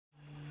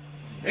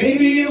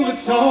Baby, you a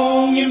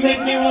song, you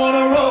make me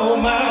wanna roll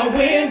my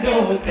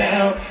windows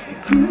down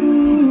and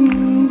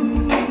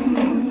cruise.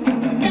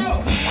 Let's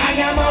go! I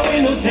got my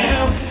windows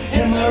down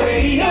and my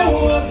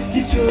radio up.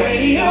 Get your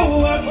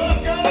radio up.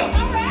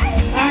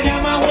 I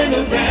got my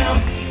windows down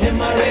and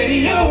my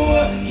radio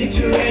up. Get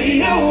your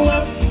radio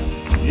up.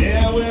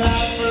 Yeah, when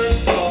I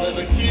first saw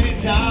the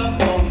bikini top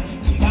on,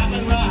 she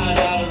popping right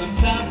out of the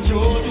South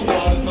Georgia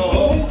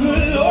waterfall. Oh,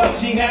 good Lord,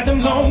 she had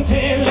them long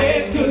tan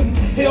legs, couldn't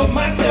help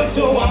myself,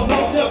 so I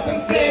walked up and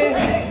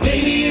said,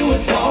 baby, you a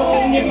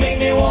song, you make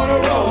me wanna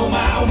roll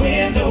my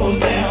windows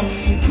down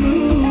and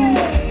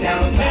cruise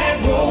down the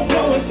back road,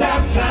 blowing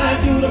stop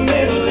sign through the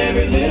middle,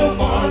 every little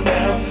farm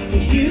town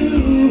with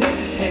you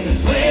and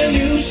this brand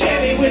new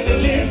Chevy with the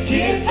lift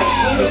kit.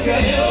 Look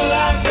a hell of a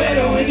lot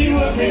better when you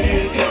up in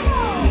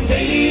it.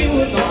 Baby,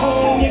 you a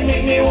song, you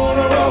make me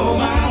wanna roll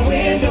my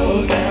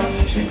windows down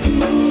and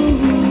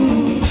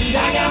cruise.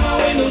 I got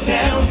my windows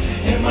down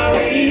and my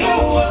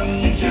radio up.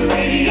 Get your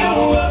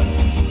radio up.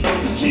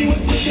 She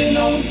was sitting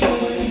on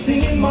sofa and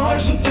singing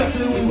Marshall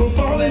Tucker. We were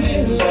falling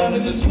in love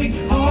in the sweet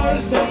heart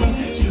of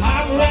summer. She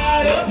hopped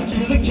right up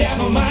into the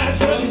cab of my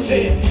truck and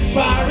said,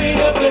 fire it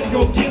up, let's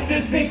go get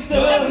this thing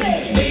stuck.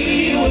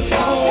 Baby, you a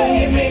song,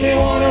 you make me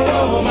wanna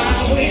roll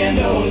my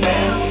windows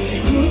down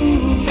and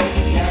cruise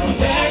down the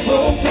back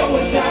road,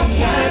 blowing stop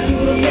sign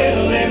through the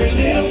middle, every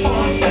little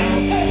farm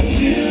town with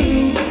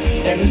you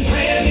and this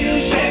brand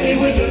new Chevy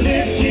with the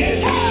lift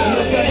kit.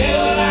 Look a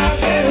hell of a lot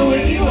better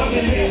with you up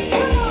in here.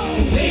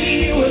 Cause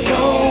baby, you a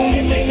song,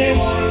 you make me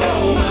wanna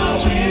roll my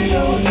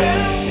windows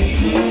down and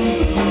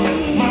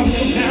cruise. My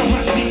windows down,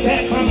 my seat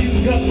back, my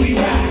music up, we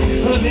ride.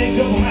 Her legs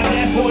up on my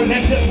dashboard,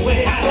 that's just the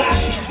way I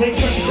like. Hey,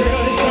 country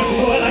girl, this country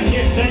boy, like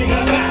everything I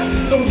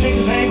like. Don't change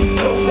a thing,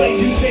 don't play,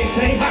 do stay the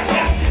same. I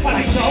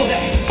like all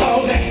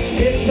that,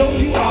 it told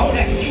you all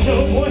that.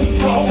 So boy,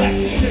 call back,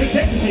 should've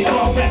texted, say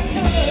call back.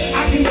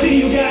 I can see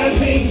you got a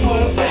thing for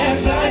the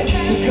fast life.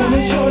 So come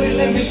and shorty,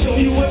 let me show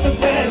you what the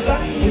fast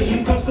life. With me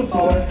across the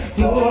border,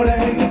 Florida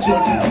and the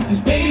Georgia. Cause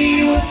baby,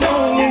 you a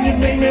song and you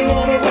make me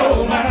wanna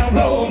roll my.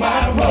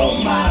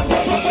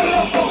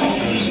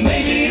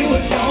 Baby, you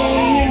a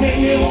song, you make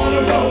me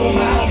wanna roll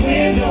my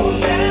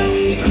windows down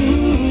and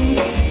cruise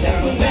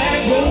down the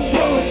back road,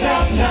 blowing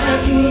stop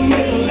sign through the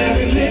middle,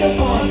 every little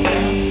farm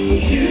town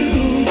with you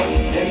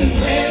and this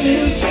brand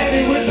new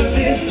Chevy with the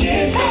lift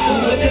kit.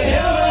 Look a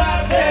hell of a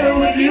lot better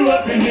with you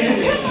up in here.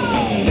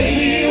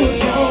 Baby, you a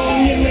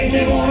song, you make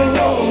me wanna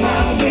roll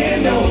my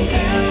windows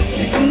down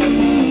and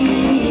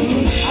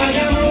cruise. I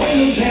got my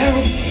windows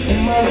down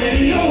and my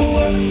radio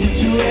up. Get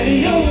your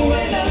radio up.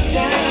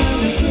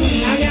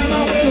 I got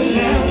my windows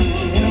down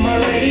and my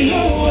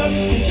radio up.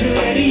 Get your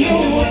radio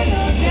up.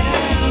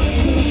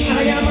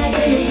 I got my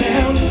windows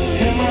down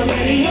and my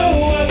radio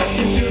up.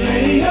 Get your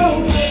radio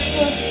up.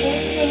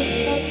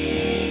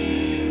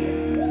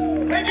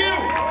 Thank you.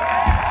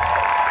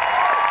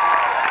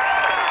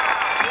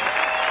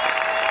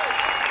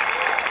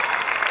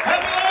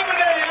 Happy Labor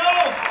Day,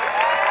 y'all.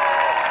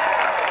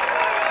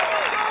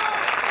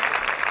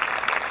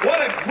 What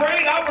a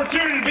great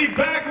opportunity to be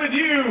back with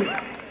you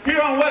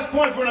here on West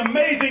Point for an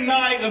amazing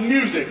night of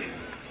music.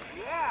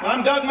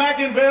 I'm Doug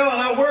McInville,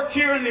 and I work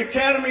here in the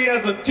Academy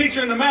as a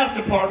teacher in the math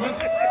department.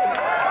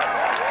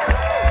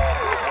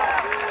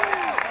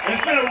 And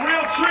it's been a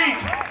real treat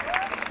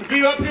to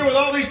be up here with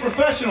all these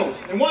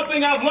professionals. And one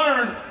thing I've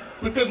learned,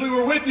 because we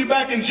were with you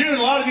back in June,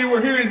 a lot of you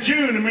were here in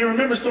June, and we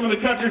remember some of the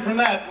country from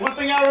that. One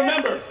thing I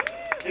remember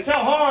is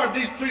how hard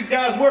these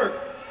guys work.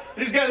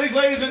 These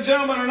ladies and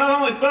gentlemen are not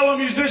only fellow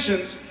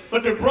musicians,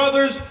 but they're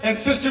brothers and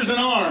sisters in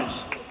arms.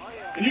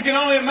 And you can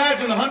only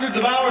imagine the hundreds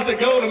of hours that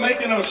go to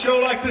making a show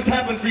like this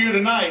happen for you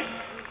tonight.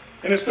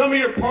 And if some of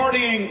your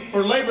partying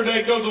for Labor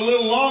Day goes a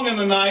little long in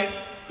the night,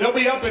 they'll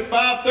be up at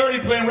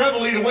 5:30 playing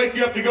Reveille to wake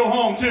you up to go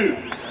home too.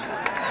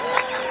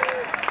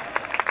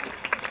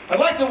 I'd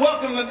like to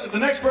welcome the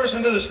next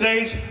person to the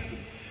stage.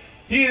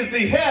 He is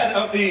the head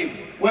of the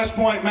West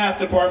Point Math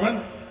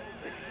Department.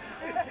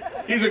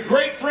 He's a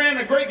great friend,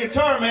 a great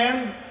guitar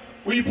man.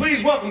 Will you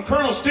please welcome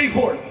Colonel Steve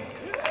Horton.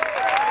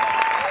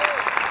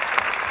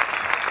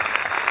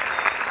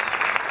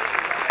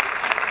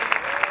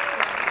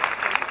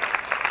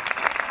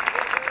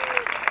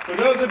 For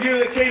those of you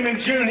that came in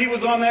June, he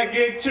was on that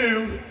gig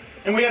too,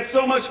 and we had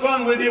so much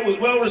fun with you. It was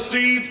well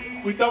received.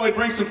 We thought we'd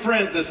bring some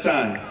friends this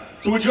time.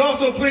 So would you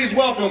also please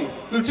welcome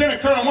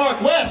Lieutenant Colonel Mark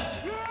West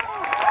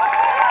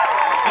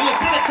and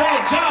Lieutenant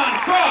Colonel John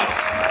Cross.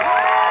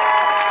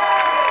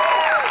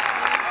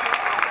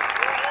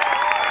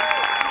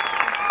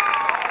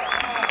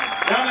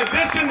 Now, in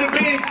addition to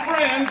being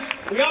friends,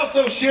 we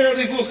also share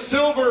these little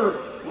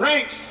silver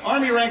ranks,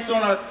 Army ranks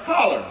on our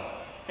collar.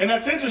 And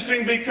that's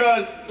interesting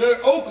because they're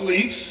oak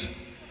leaves.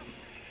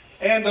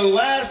 And the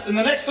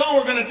next song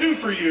we're going to do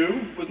for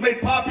you was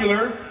made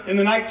popular in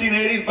the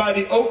 1980s by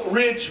the Oak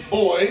Ridge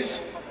Boys.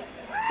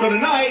 So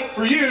tonight,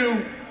 for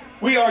you,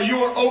 we are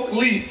your Oak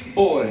Leaf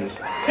Boys.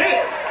 Hit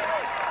it!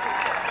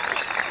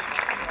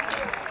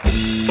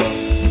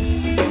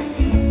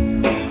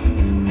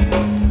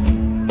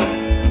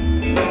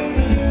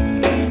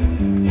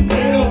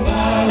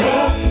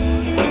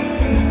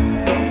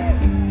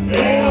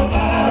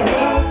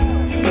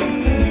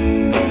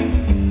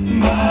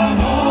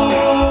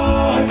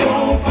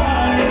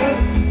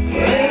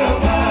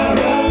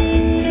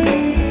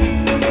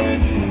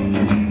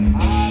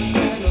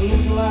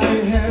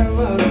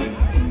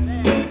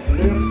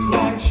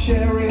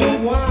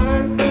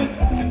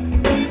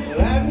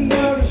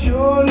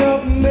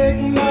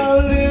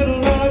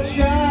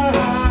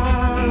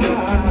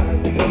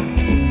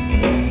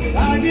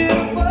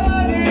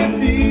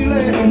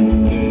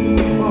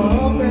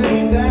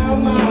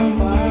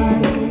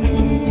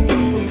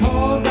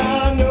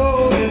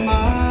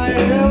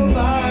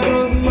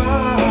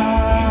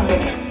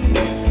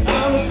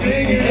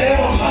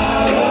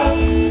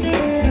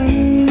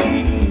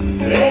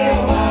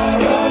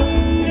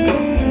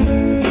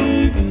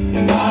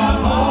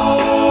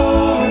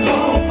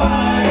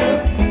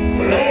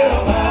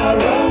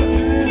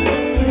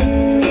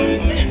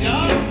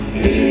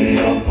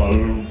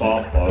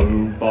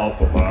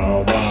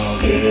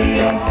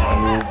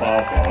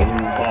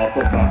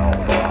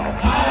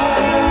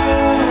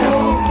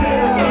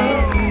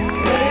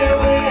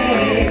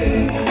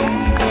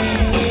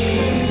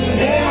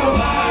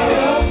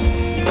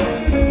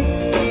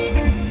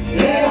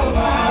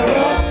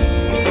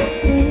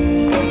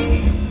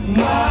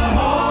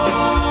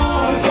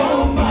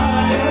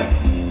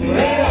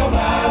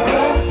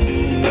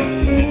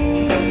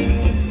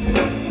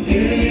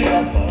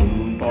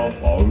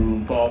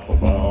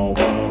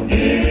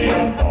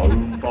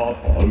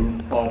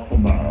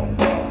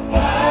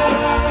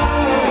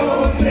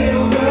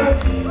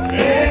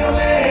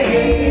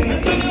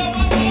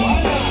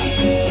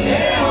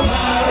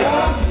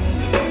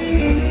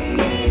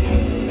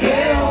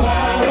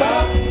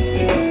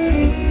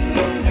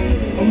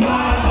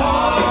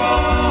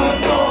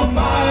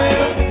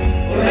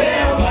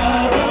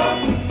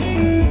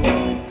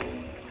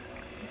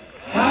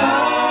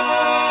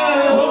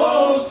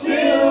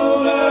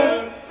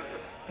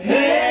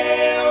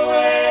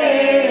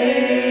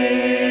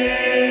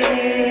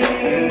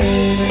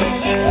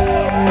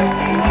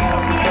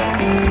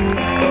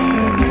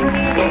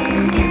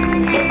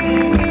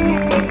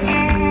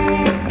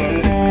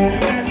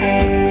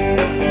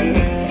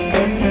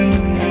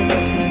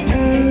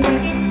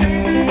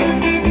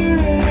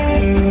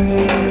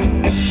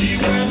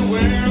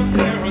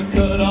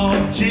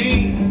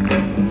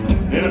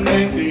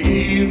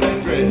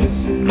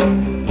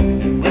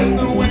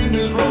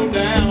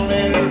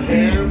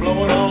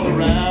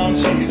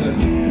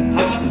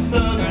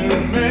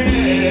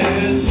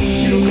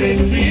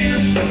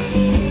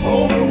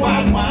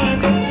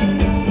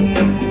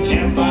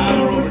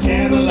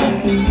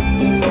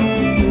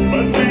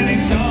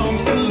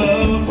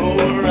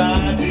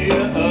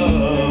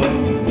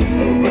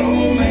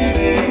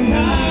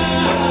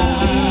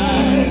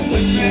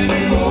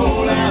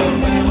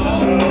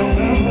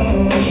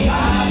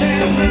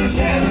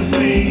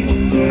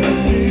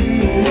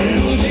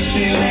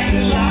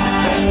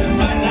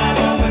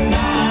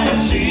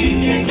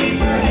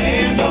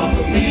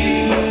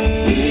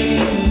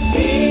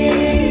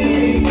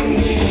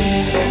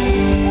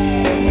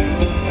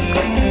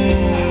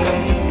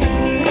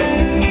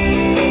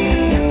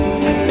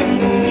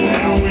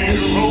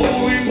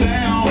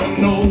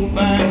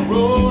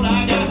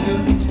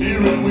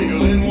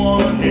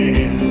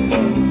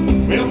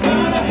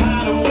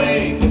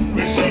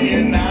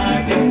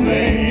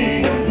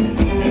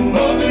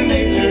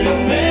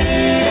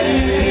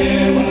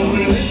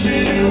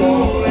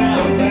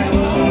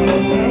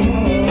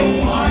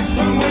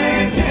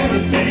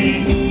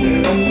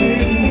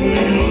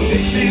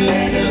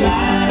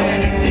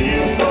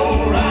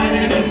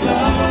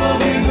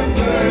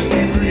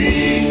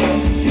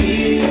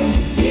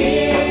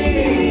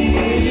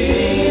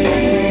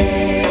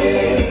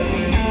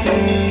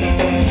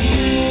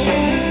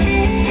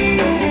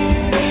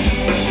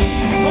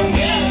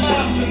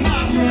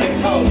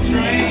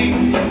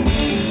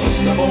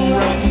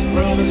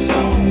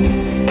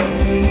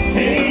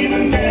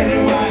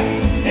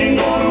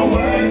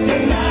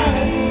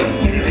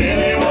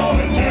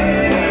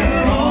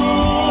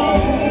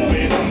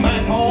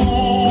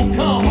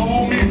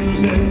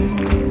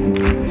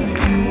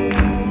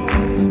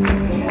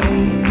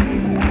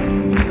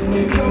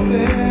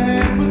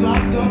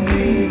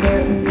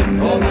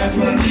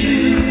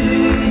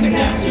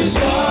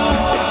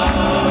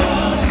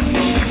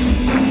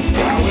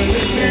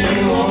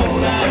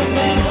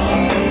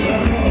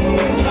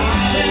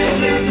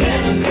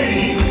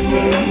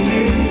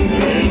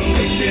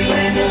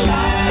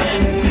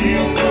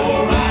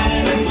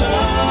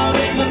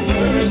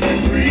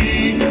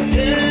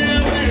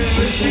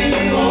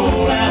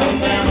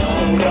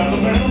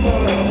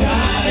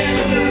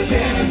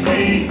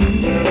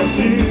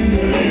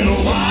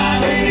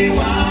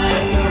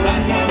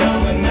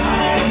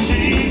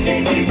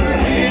 Keep her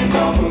hands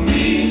off of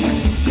me.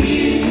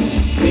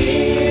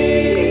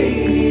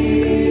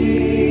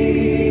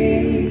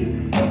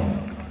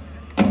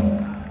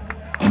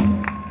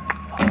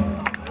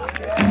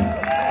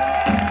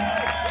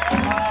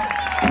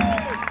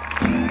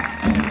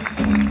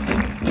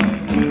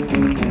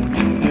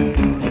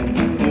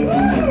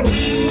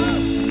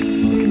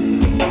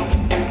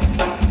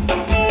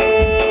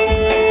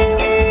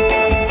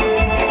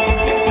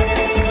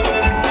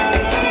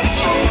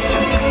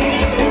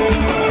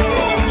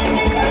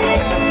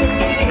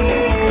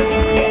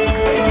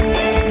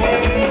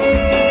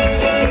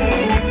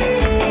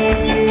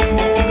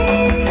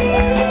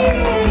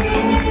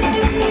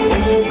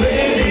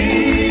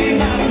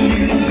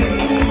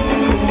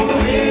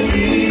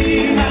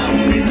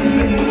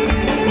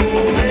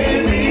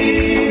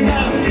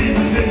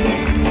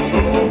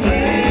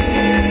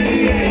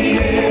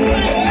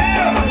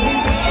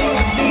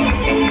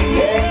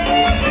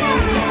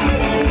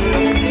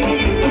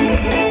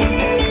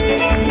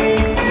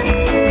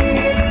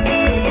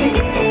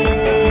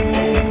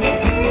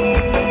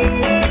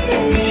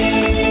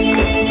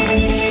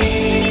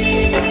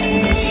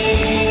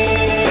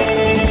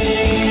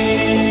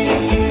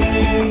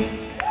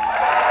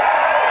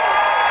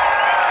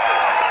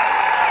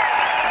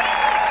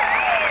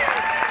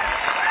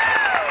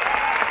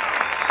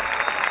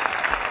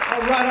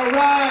 all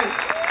right.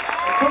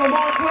 Colonel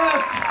Mark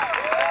West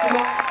from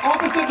the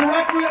Opposite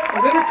Directorate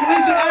of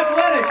Intercollegiate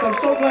Athletics. I'm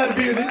so glad to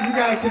be with you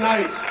guys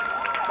tonight.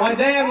 By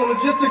day, I'm a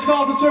logistics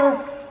officer,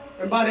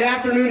 and by the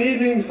afternoon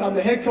evenings, I'm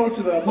the head coach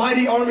of the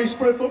mighty Army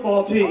Sprint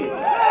football team. And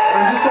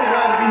I'm just so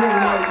glad to be here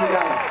tonight with you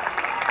guys.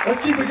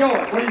 Let's keep it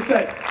going. What do you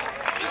say?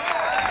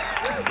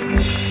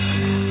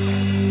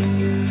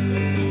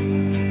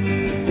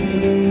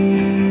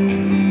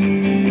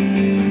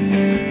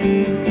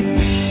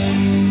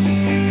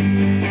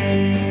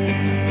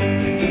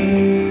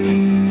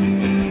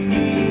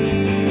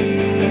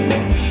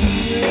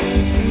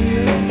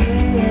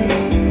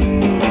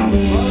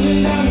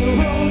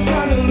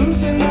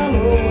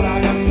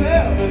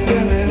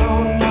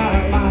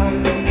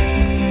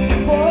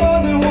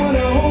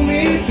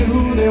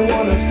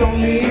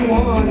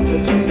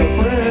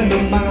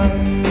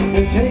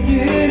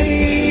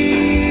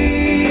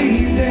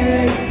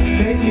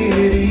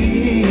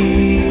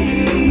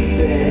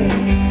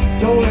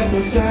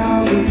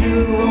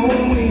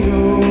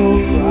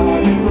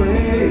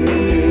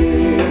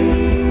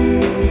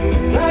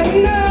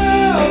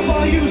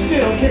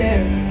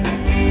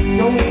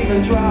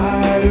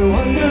 Try to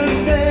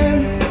understand.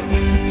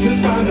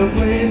 Just find a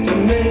place to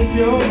make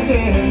your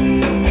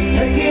stand and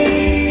take it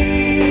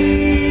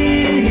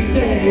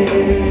easy.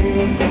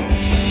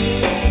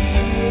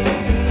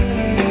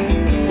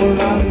 Well,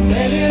 I've been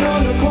standing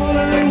on the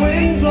corner in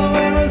Winslow,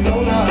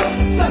 Arizona,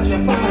 such a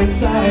fine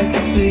sight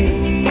to see.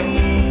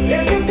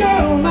 It's a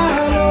girl,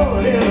 my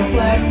lord, in a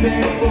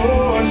flatbed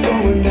Ford,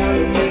 slowing down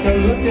to take a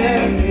look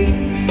at me.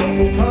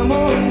 Well, come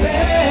on,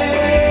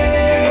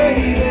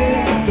 baby,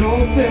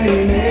 don't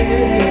say me.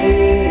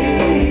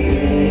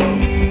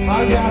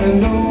 I gotta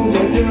know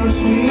that your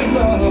sweet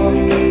love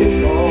is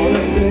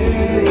gonna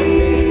save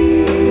me.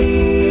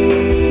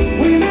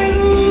 We may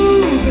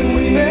lose and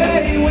we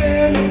may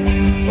win,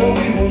 but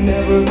we will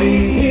never be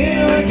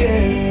here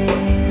again.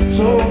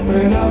 So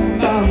open up,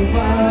 I'm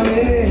climbing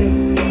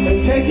in,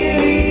 and take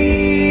it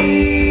easy.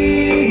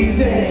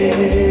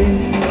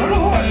 On a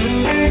horse.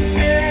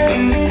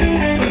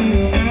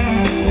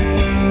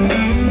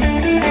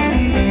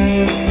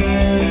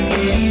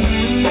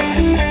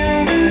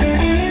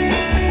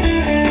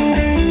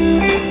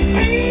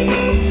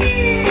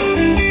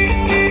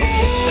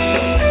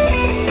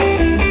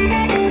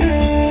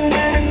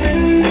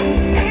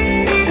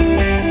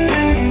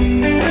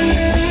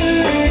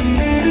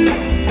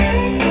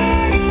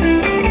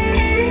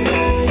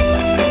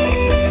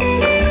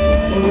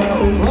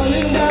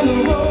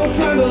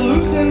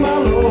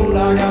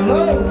 I got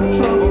loads of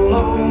trouble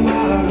on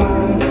my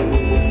mind.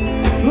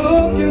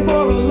 Looking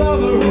for a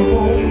lover who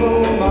won't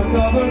blow my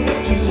cover.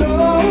 She's so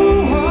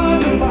hard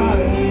to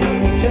find.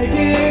 Take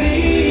it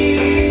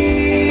easy,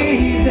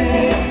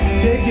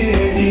 take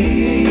it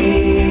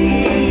easy.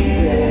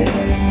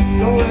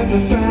 Don't let the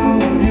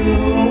sound of your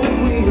own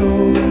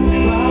wheels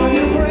drive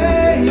you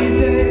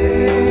crazy.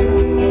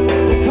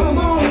 Come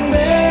on,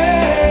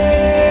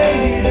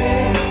 baby,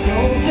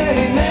 don't say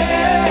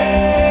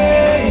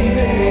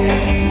maybe.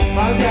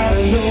 I've got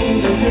to know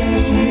that your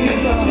sweet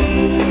love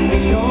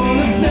is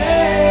gonna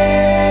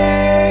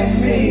save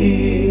me.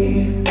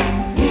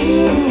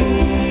 Ooh,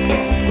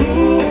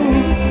 ooh,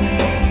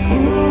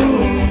 ooh,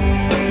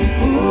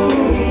 ooh, ooh,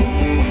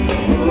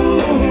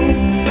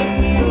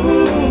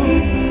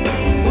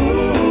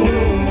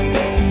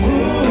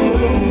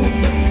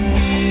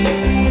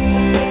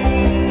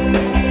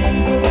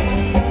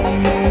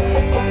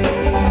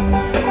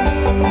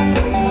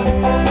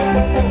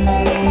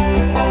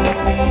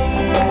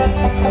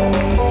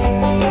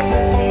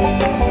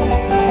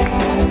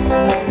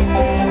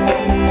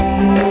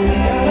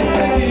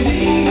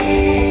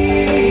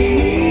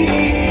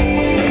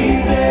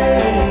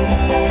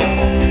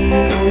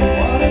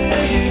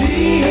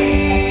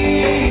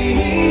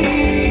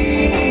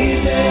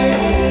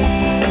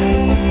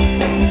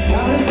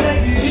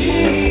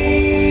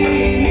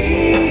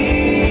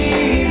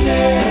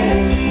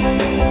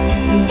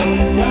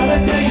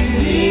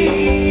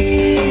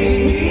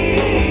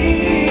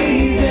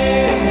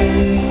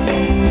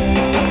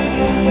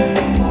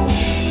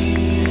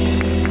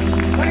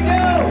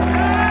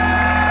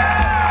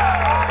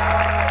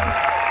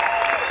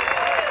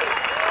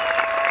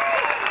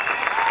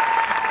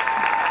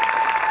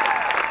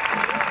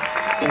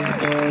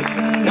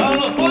 Y'all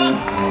look fun?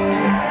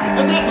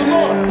 Let's have some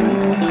more.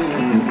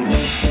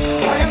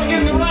 I gotta get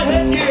in the right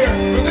headgear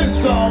for this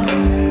song.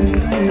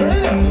 Let's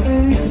hurry up.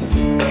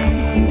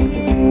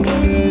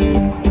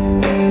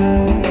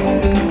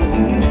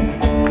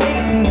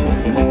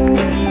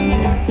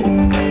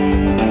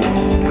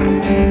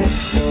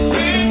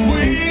 Big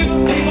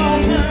wheels keep on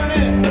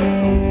turning.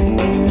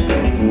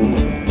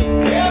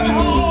 Get me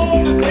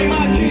home to see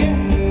my kid.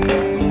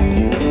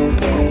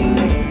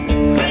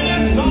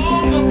 Singing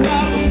songs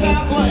about the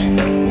Southland.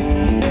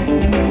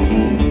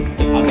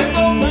 I miss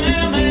old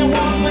man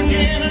once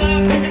again, and I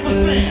think it's a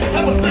sin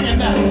that we're singing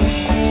now.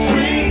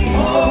 Sweet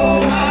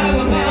home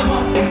Alabama.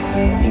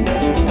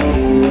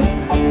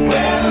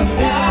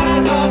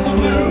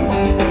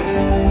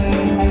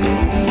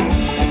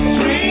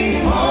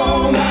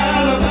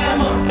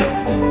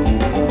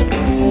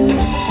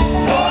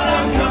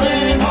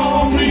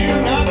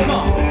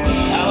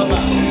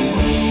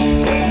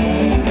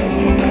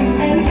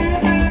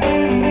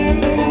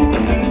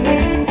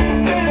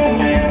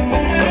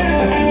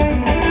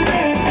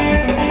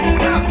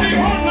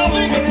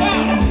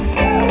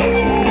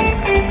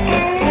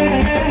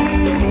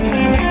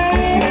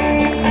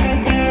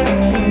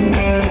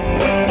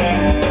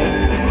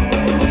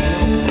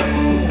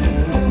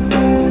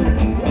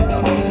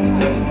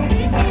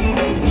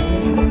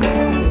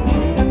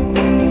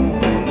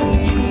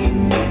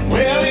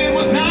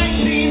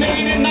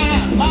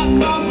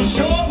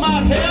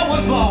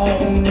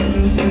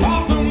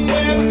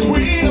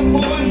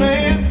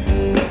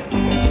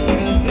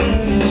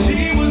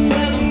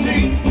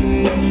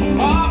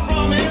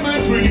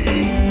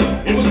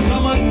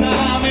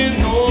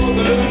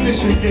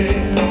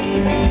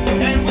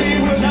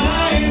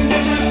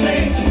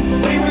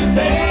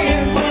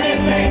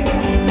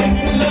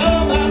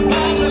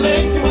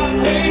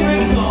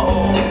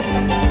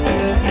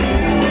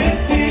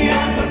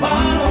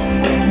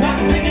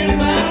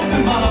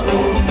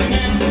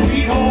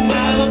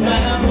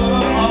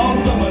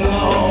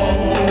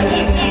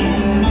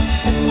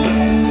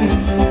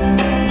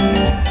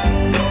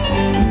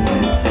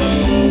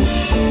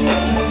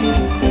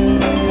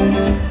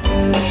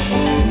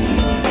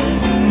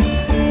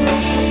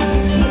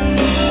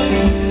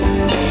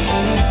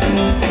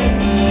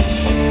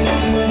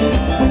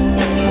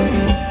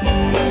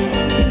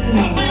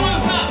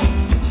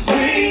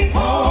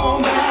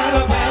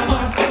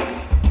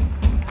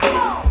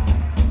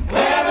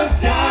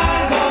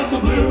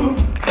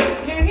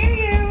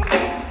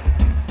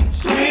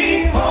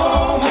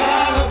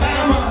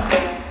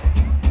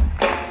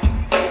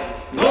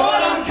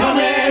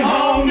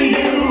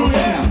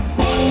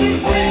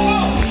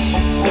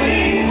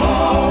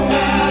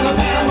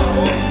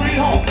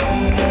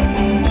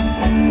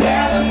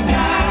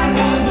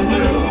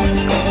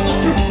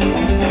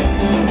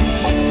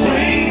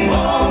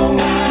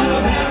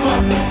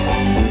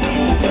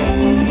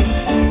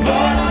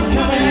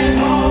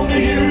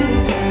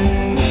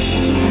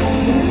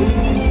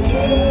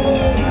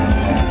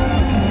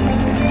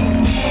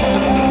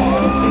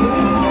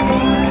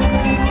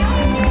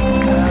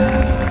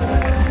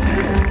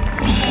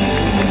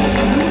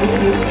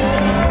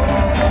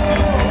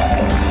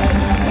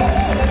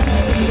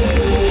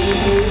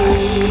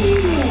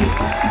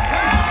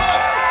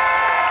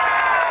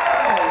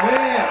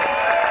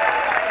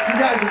 You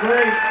guys are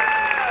great.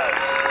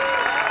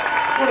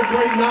 What a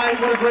great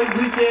night. What a great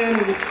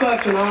weekend. It is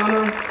such an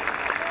honor.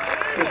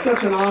 It's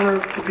such an honor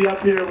to be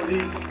up here with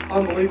these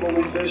unbelievable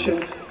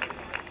musicians.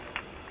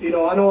 You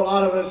know, I know a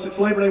lot of us, it's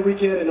Labor Day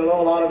weekend, and I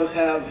know a lot of us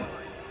have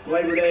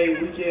Labor Day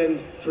weekend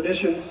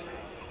traditions.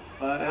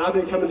 And I've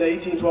been coming to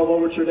 1812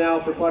 Overture now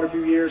for quite a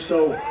few years,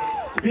 so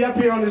to be up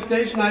here on this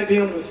stage tonight,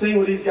 being able to sing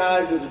with these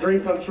guys is a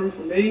dream come true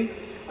for me.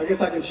 I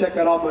guess I can check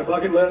that off my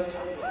bucket list.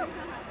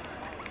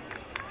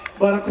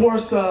 But of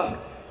course,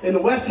 in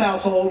the West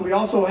household, we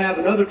also have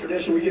another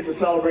tradition we get to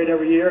celebrate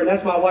every year, and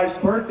that's my wife's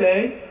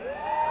birthday.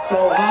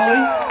 So Holly,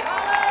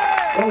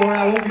 don't worry,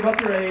 I won't give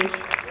up your age.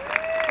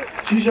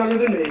 She's younger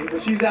than me,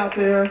 but she's out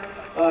there.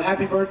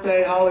 Happy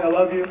birthday, Holly, I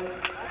love you.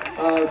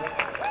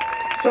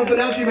 Something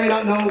else you may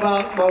not know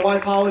about my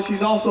wife, Holly,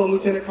 she's also a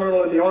lieutenant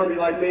colonel in the Army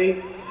like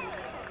me.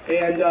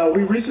 And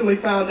we recently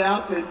found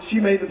out that she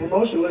made the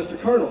promotion list to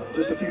colonel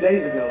just a few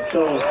days ago.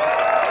 So, way to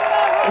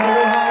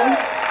go, Holly.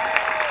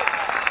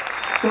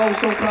 So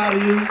proud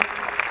of you.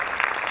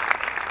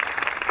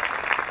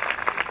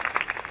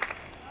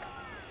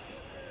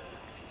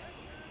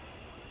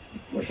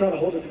 I'm gonna try to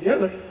hold it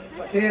together if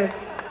I can.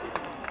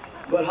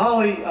 But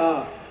Holly's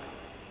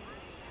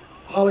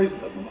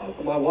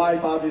my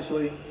wife,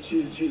 obviously.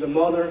 She's a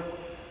mother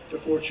to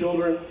 4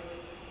 children.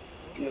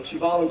 You know, she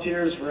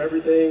volunteers for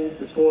everything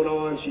that's going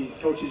on. She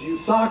coaches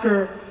youth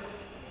soccer.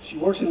 She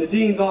works in the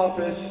dean's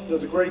office,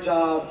 does a great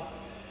job.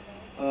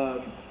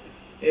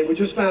 And we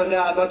just found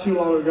out not too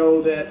long ago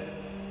that,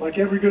 like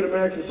every good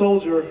American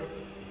soldier,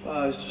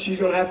 she's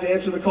going to have to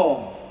answer the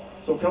call.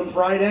 So come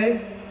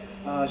Friday,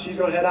 she's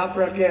going to head out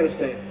for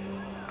Afghanistan.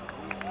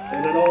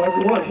 And I know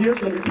everyone here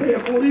is going to be praying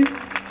for you.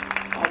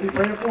 I'll be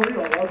praying for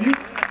you. I love you.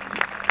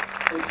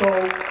 And so,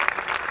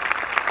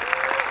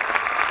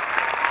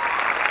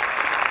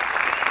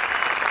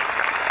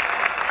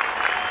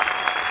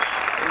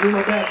 I'll do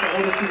my best to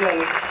hold us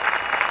together.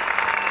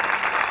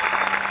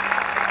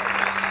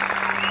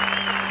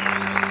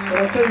 But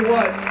I'll tell you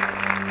what,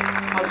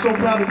 I'm so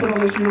proud to put on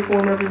this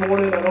uniform every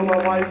morning. I know my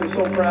wife is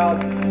so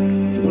proud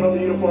to put on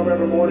the uniform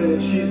every morning,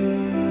 and she's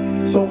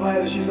so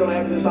glad that she's going to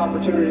have this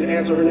opportunity to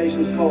answer her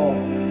nation's call.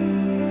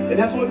 And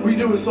that's what we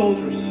do as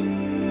soldiers.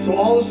 So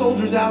all the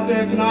soldiers out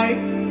there tonight,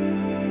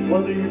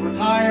 whether you've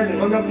retired and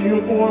hung up the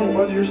uniform or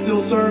whether you're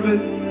still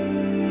serving,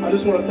 I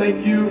just want to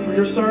thank you for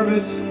your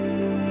service.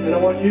 And I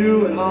want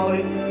you and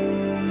Holly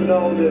to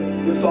know that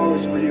this song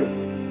is for you.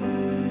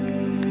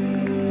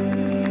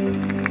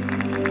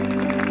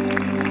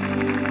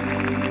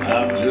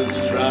 I'm just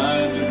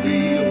trying to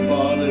be a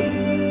father,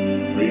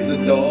 raise a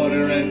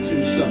daughter and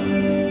 2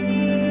 sons,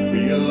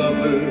 be a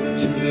lover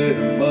to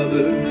their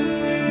mother,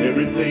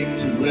 everything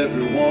to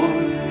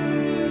everyone.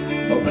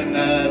 Up at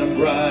night I'm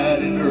bright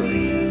and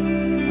early,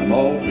 I'm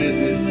all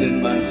business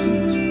in my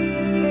suit.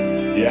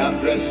 Yeah, I'm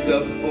dressed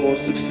up for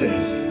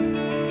success,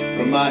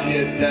 from my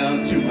head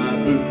down to my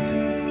boot.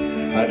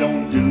 I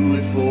don't do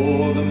it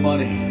for the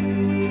money,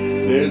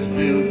 there's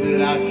bills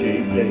that I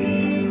can't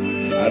pay.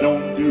 I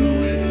don't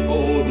do it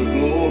for the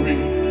glory,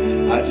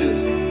 I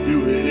just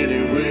do it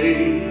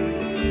anyway.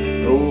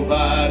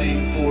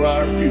 Providing for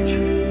our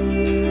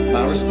future,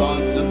 my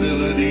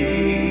responsibility.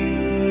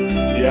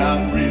 Yeah,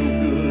 I'm real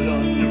good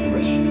under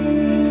pressure,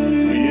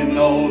 being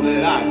all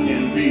that I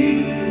can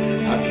be.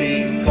 I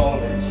can't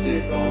call it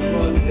sick on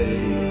Monday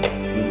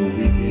when the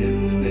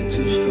weekend's been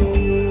too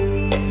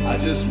strong. I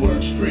just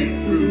work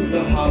straight through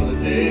the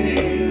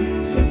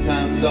holiday,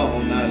 sometimes all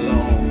night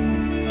long.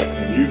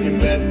 And you can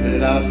bet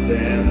that I'll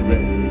stand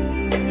ready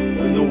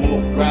when the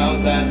wolf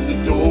growls at the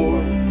door.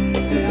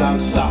 'Cause I'm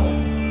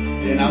solid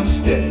and I'm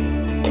steady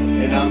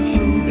and I'm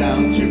true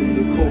down to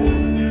the core.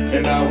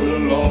 And I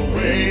will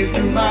always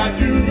do my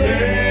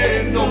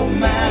duty, no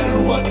matter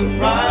what the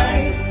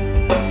price.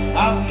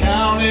 I've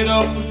counted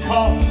up the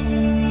cost,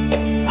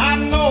 I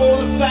know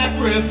the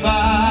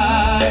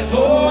sacrifice.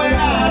 Oh, and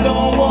I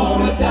don't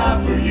want to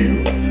die for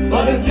you,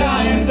 but if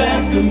dying's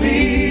asking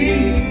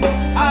me,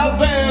 I'll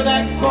bear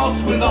that cross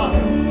with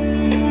honor,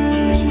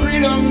 'cause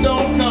freedom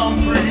don't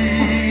come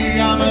free.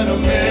 I'm an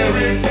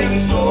American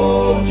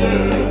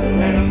soldier,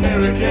 an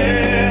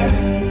American.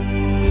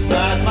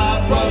 Beside my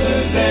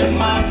brothers and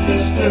my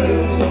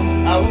sisters,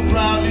 I will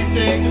proudly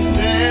take a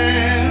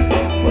stand.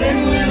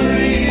 When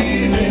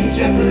liberty's in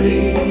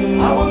jeopardy,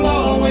 I will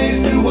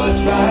always do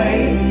what's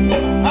right.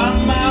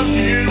 I'm out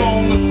here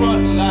on the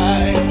front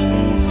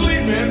line,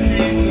 sleep in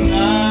peace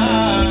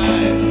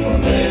tonight.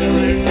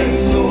 American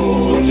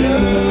soldier,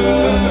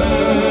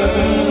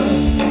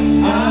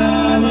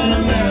 I'm an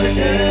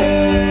American.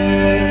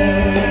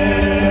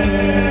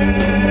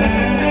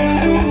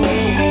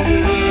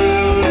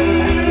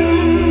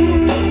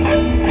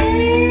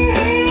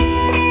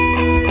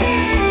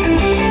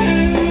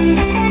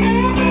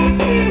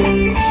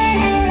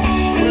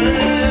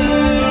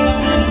 Well,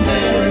 I'm an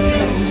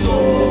American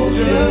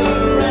soldier.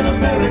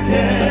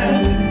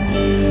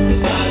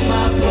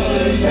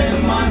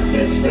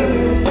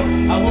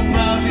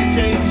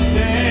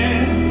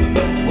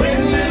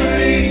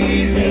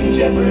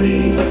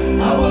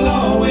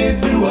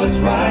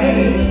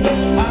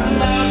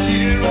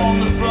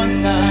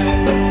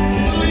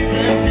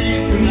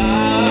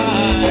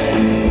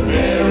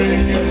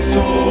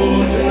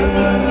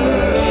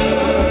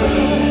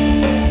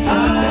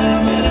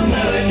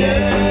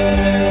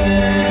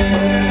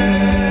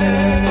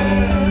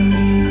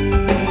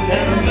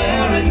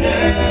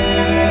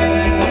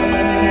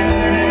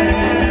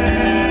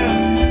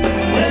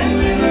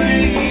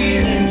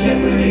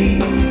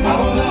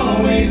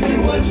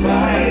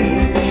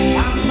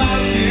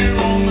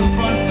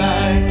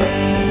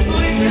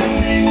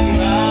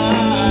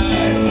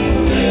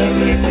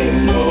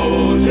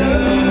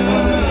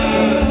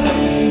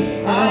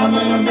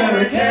 America.